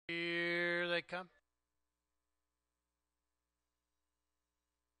they come.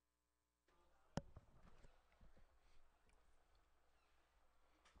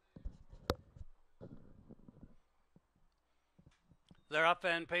 They're up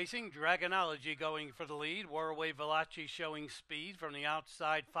and pacing. Dragonology going for the lead. Warrawee Veloce showing speed from the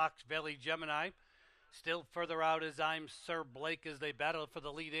outside. Fox Valley Gemini still further out as I'm Sir Blake as they battle for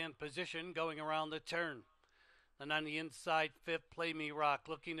the lead and position going around the turn. Then on the inside, fifth, Play Me Rock.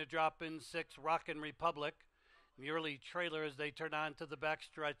 Looking to drop in sixth, Rockin' Republic. The early trailer as they turn on to the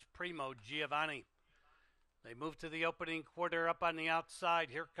backstretch, Primo Giovanni. They move to the opening quarter up on the outside.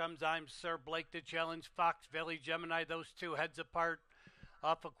 Here comes I'm Sir Blake to challenge Fox Valley Gemini. Those two heads apart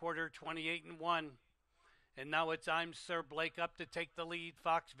off a quarter, 28 and 1. And now it's I'm Sir Blake up to take the lead.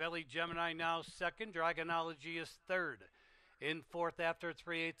 Fox Valley Gemini now second. Dragonology is third. In fourth after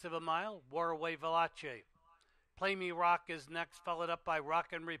 3/8 of a mile, Warrawee Veloce. Play Me Rock is next, followed up by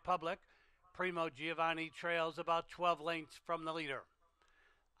Rockin' Republic. Primo Giovanni trails about 12 lengths from the leader.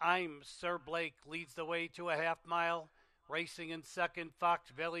 I'm Sir Blake leads the way to a half mile. Racing in second, Fox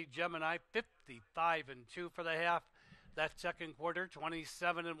Valley Gemini, 55 and 2 for the half. That second quarter,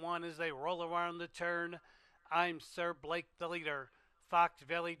 27 and 1 as they roll around the turn. I'm Sir Blake the leader. Fox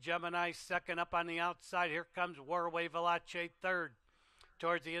Valley Gemini second up on the outside. Here comes Warrawee Veloce third.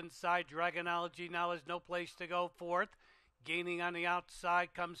 Towards the inside, Dragonology now has no place to go fourth. Gaining on the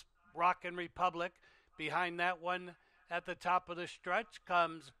outside comes Rockin' Republic. Behind that one, at the top of the stretch,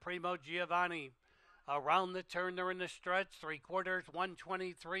 comes Primo Giovanni. Around the turn, they're in the stretch. Three quarters,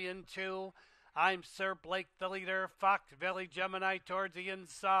 123 and 2. I'm Sir Blake the leader. Fox Valley Gemini towards the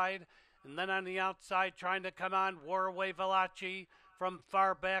inside. And then on the outside, trying to come on, Warrawee Veloce. From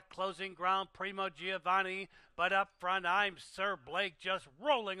far back, closing ground, Primo Giovanni. But up front, I'm Sir Blake just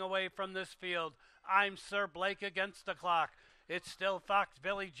rolling away from this field. I'm Sir Blake against the clock. It's still Fox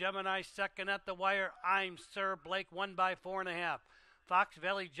Valley Gemini second at the wire. I'm Sir Blake, 1 by 4.5. Fox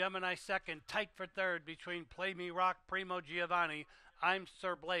Valley Gemini second, tight for third between Play Me Rock, Primo Giovanni. I'm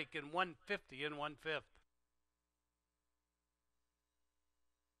Sir Blake in 150 and 1/5.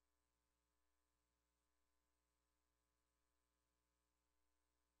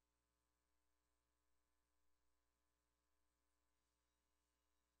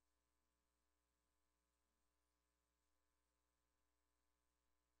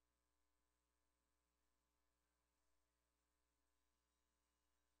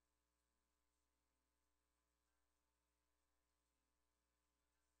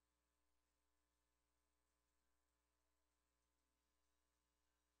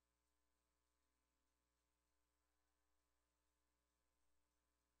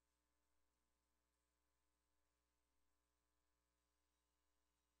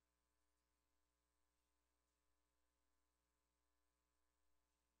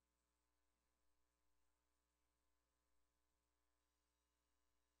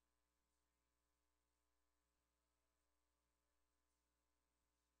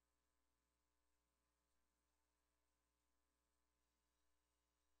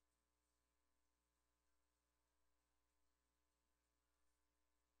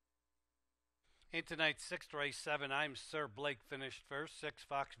 In tonight's sixth race, 7, I'm Sir Blake finished first. 6,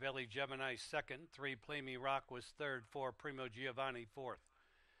 Fox Valley Gemini second. 3, Play Me Rock was third. 4, Primo Giovanni fourth.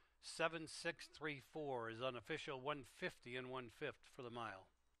 7-6-3-4 is unofficial 150 and 1/5 for the mile.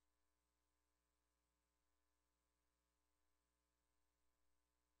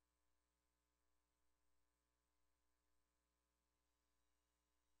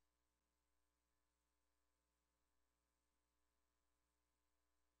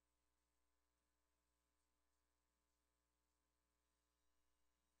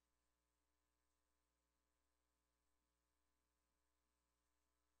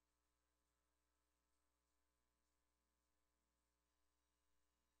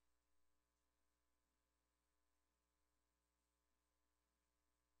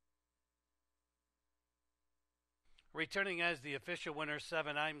 Returning as the official winner,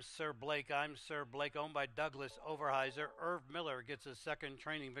 7, I'm Sir Blake. I'm Sir Blake, owned by Douglas Overheiser. Irv Miller gets his second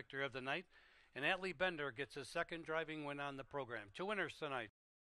training victory of the night, and Atlee Bender gets his second driving win on the program. 2 winners tonight.